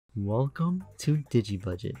Welcome to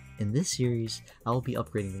Digi-budget. In this series, I will be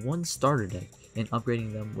upgrading one starter deck and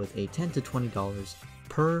upgrading them with a $10 to $20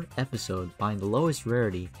 per episode, buying the lowest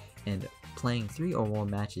rarity and playing 3 or more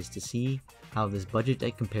matches to see how this budget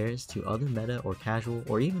deck compares to other meta or casual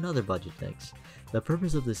or even other budget decks. The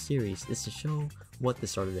purpose of this series is to show what the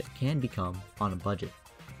starter deck can become on a budget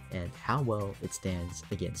and how well it stands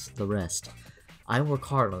against the rest. I work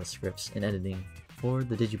hard on the scripts and editing for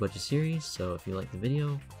the Digi-budget series, so if you like the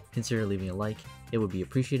video, consider leaving a like, it would be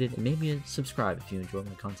appreciated, and maybe a subscribe if you enjoy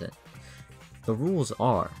my content. The rules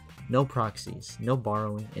are no proxies, no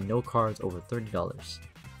borrowing, and no cards over $30,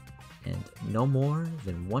 and no more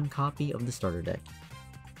than one copy of the starter deck.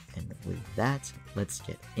 And with that, let's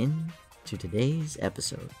get into today's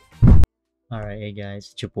episode. Alright, hey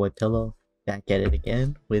guys, it's your boy Pillow, back at it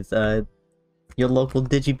again with your local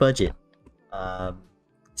Digi-budget.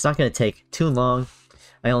 It's not going to take too long.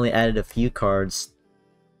 I only added a few cards,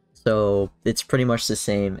 so it's pretty much the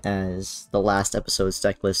same as the last episode's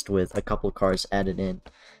deck list with a couple cards added in,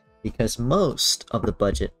 because most of the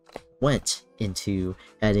budget went into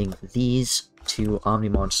adding these two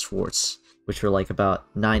Omnimon Swartz, which were like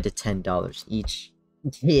about $9 to $10 each.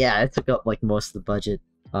 Yeah, it took up like most of the budget,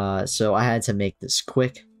 so I had to make this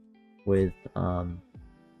quick with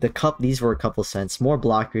these were a couple cents more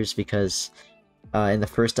blockers, because in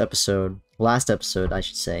the last episode I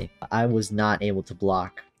should say, I was not able to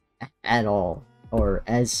block at all, or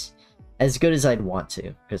as good as I'd want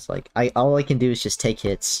to, because like all I can do is just take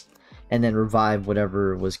hits and then revive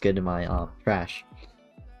whatever was good in my trash.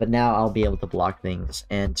 But now I'll be able to block things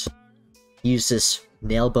and use this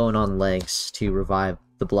nail bone on legs to revive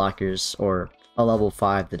the blockers, or a level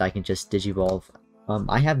 5 that I can just digivolve.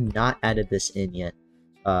 I have not added this in yet,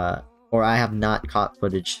 or I have not caught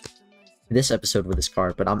footage this episode with this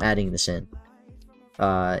card, but I'm adding this in.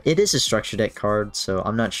 It is a structure deck card, so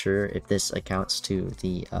I'm not sure if this accounts to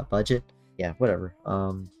the budget. Yeah, whatever.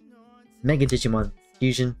 Mega Digimon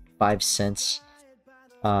Fusion, 5 cents.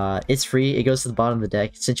 It's free, it goes to the bottom of the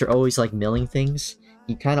deck. Since you're always like milling things,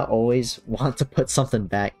 you kind of always want to put something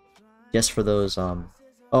back just for those, oh,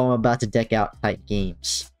 I'm about to deck out type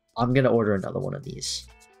games. I'm gonna order another one of these.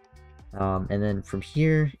 And then from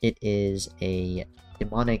here, it is a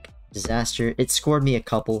demonic disaster. It scored me a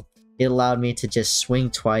couple. It allowed me to just swing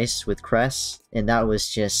twice with Crest, and that was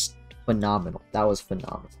just phenomenal. That was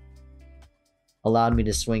phenomenal. Allowed me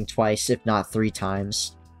to swing twice, if not 3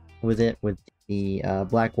 times, with it, with the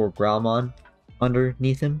Black War Growlmon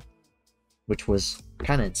underneath him, which was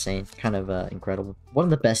kind of insane, kind of incredible. One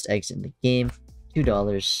of the best eggs in the game,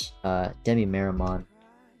 $2, Demi Marimon,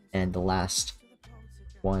 and the last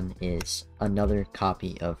one is another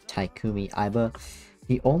copy of Taikumi Aiba.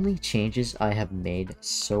 The only changes I have made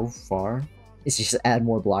so far is just add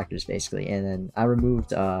more blockers, basically. And then I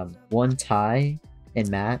removed one Tai and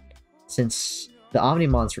Matt. Since the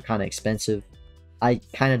Omnimons were kind of expensive, I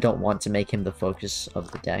kind of don't want to make him the focus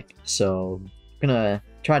of the deck. So I'm gonna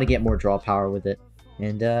try to get more draw power with it.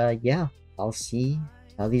 And yeah, I'll see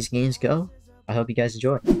how these games go. I hope you guys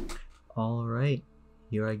enjoy. Alright,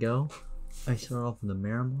 here I go. I start off with the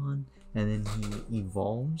Marimon, and then he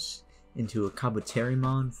evolves into a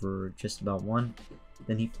Kabuterimon for just about 1.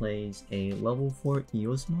 Then he plays a level 4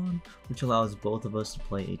 Eosmon, which allows both of us to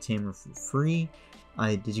play a Tamer for free.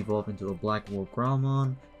 I digivolve into a Black War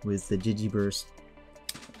Growlmon with the Digiburst,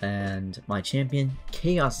 and my champion,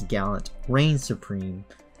 Chaos Gallant, reigns supreme.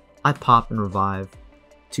 I pop and revive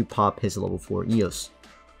to pop his level 4 Eos.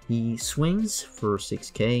 He swings for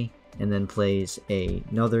 6k, and then plays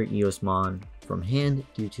another Eosmon from hand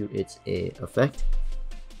due to its effect.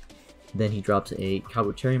 Then he drops a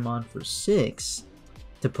Kabuterimon for 6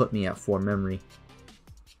 to put me at 4 memory.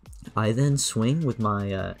 I then swing with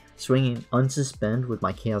my swinging unsuspend with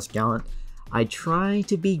my Chaos Gallant. I try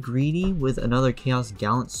to be greedy with another Chaos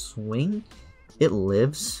Gallant swing. It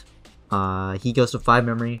lives. He goes to 5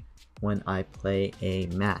 memory when I play a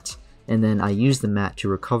Mat, and then I use the Mat to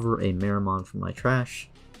recover a Marimon from my trash.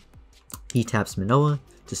 He taps Manoa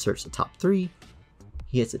to search the top 3.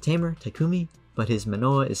 He hits a Tamer, Taikumi, but his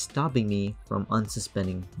Manoa is stopping me from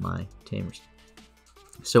unsuspending my Tamers.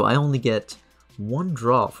 So I only get 1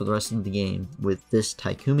 draw for the rest of the game with this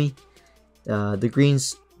Taikumi.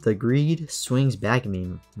 The greed swings back at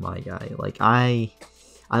me, my guy. Like I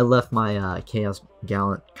left my Chaos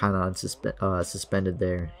Gallant kind of suspended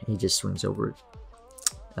there. He just swings over it.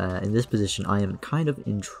 In this position, I am kind of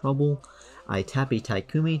in trouble. I tap a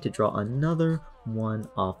Taikumi to draw another one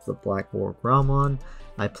off the Black War Growlmon.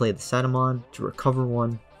 I play the Satamon to recover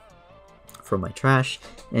 1 from my trash,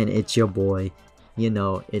 and it's your boy, you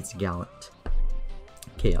know, it's Gallant.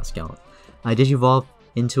 Chaos Gallant. I digivolve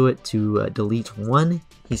into it to delete one.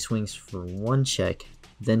 He swings for one check,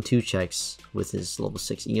 then 2 checks with his level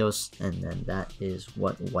 6 EOS, and then that is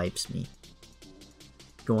what wipes me.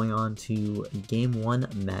 Going on to game 1,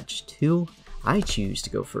 match 2, I choose to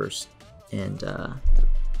go first, and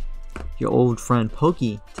your old friend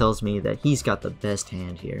Pokey tells me that he's got the best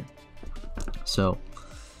hand here. So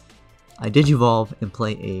I Digivolve and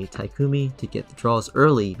play a Takumi to get the draws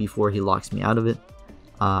early before he locks me out of it.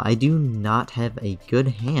 I do not have a good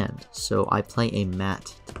hand, so I play a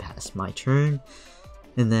mat to pass my turn,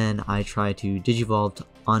 and then I try to Digivolve to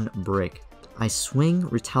unbrick. I swing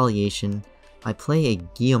Retaliation, I play a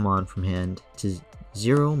Guillemon from hand to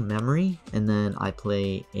 0 memory, and then I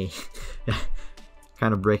play a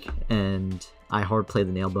kind of brick, and I hard play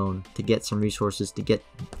the Nailbone to get some resources to get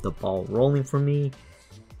the ball rolling for me.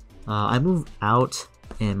 I move out,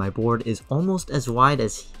 and my board is almost as wide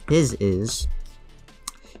as his is.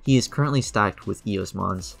 He is currently stacked with EOS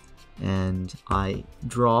Mons, and I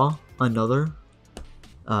draw another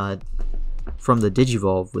from the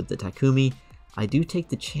Digivolve with the Takumi. I do take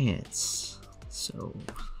the chance, so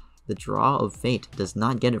the Draw of Fate does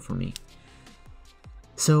not get it for me.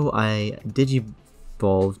 So I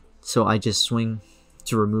Digivolve, so I just swing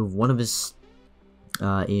to remove one of his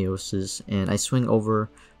EOS's, and I swing over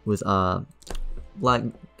with Black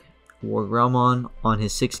Wargreymon on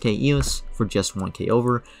his 6k EOS for just 1k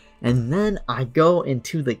over, and then I go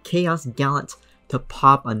into the Chaos Gallant to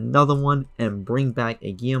pop another one and bring back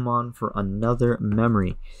a Guillemon for another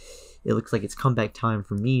memory. It looks like it's comeback time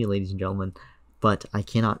for me, ladies and gentlemen, but I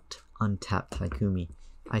cannot untap Takumi.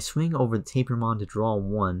 I swing over the Tapermon to draw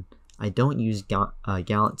 1. I don't use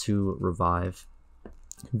Gallant to revive.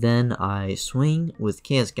 Then I swing with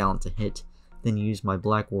Chaos Gallant to hit, then use my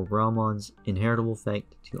Black Wargreymon's inheritable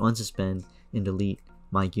effect to unsuspend and delete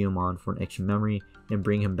my Guillemon for an extra memory and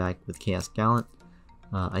bring him back with Chaos Gallant.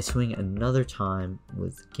 I swing another time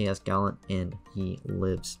with Chaos Gallant and he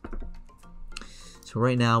lives. So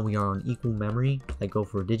right now we are on equal memory. I go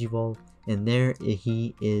for a Digivolve, and there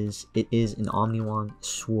he is. It is an Omniwon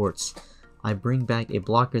Schwartz. I bring back a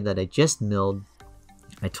blocker that I just milled.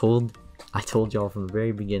 I told y'all from the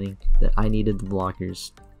very beginning that I needed the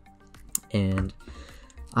blockers, and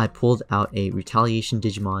I pulled out a Retaliation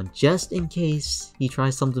Digimon just in case he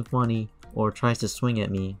tries something funny or tries to swing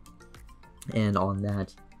at me, and on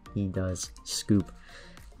that he does scoop.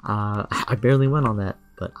 I barely went on that,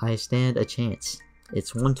 but I stand a chance.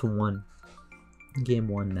 It's 1-1. Game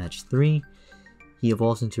 1, match 3. He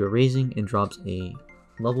evolves into a Raising and drops a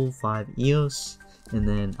level 5 EOS, and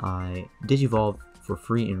then I Digivolve for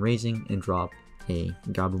free in Raising and drop a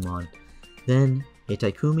Gabumon. Then a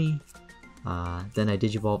Takumi. Then I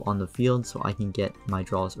Digivolve on the field so I can get my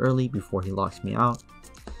draws early before he locks me out.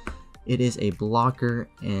 It is a blocker,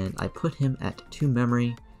 and I put him at 2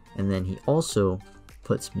 memory, and then he also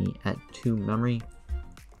puts me at 2 memory.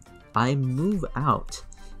 I move out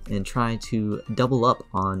and try to double up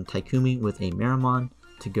on Takumi with a Meramon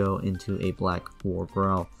to go into a Black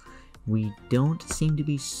Wargrowl. We don't seem to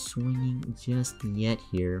be swinging just yet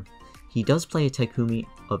here. He does play a Takumi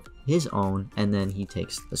of his own, and then he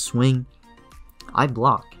takes the swing. I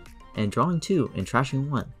block, and drawing 2 and trashing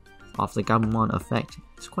 1 off the Gabumon effect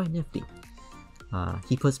is quite nifty.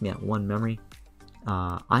 He puts me at 1 memory.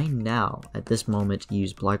 I now, at this moment,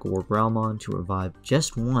 use Black Wargreymon to revive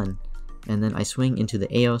just 1, and then I swing into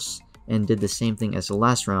the Eos and did the same thing as the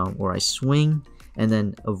last round, where I swing and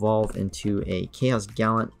then evolve into a Chaos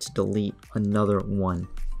Gallant to delete another 1.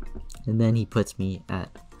 And then he puts me at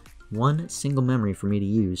 1 single memory for me to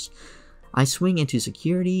use. I swing into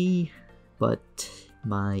security, but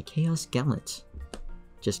my Chaos Gallant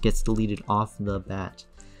just gets deleted off the bat.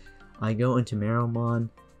 I go into Meramon,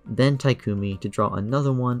 then Takumi to draw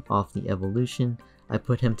another one off the evolution. I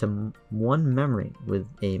put him to 1 memory with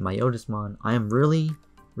a Myotismon. I am really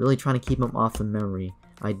trying to keep him off the memory.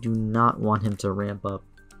 I do not want him to ramp up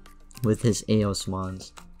with his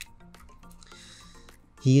Eosmons.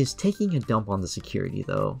 He is taking a dump on the security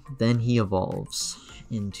though. Then he evolves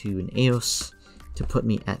into an Eos to put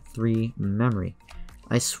me at 3 memory.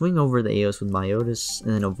 I swing over the Eos with Myotis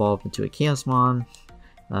and then evolve into a Chaosmon.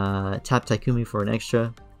 Tap Takumi for an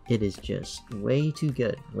extra. It is just way too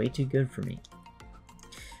good for me.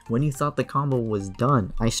 When you thought the combo was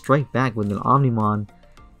done, I strike back with an Omnimon,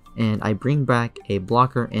 and I bring back a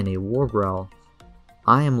blocker and a Wargrowl.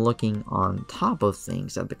 I am looking on top of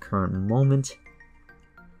things at the current moment.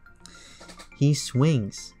 He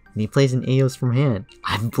swings, and he plays an Eos from hand.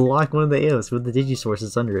 I block one of the Eos with the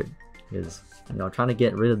Digisources under it, because I'm trying to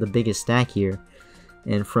get rid of the biggest stack here.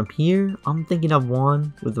 And from here, I'm thinking I've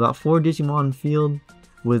won with about 4 Digimon in field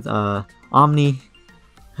with Omni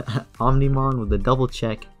Omnimon with a double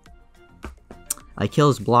check. I kill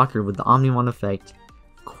his blocker with the Omnimon effect.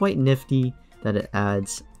 Quite nifty that it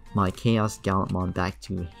adds my Chaos Gallantmon back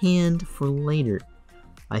to hand for later.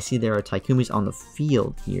 I see there are Taikumis on the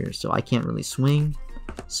field here, so I can't really swing.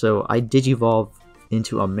 So I Digivolve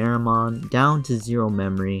into a Meramon down to 0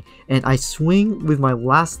 memory, and I swing with my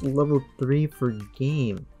last level 3 for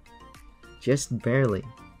game. Just barely.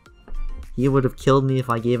 He would have killed me if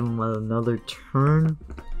I gave him another turn.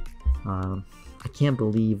 I can't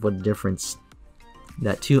believe what difference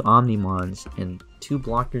that 2 Omnimons and 2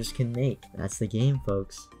 blockers can make. That's the game,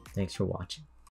 folks. Thanks for watching.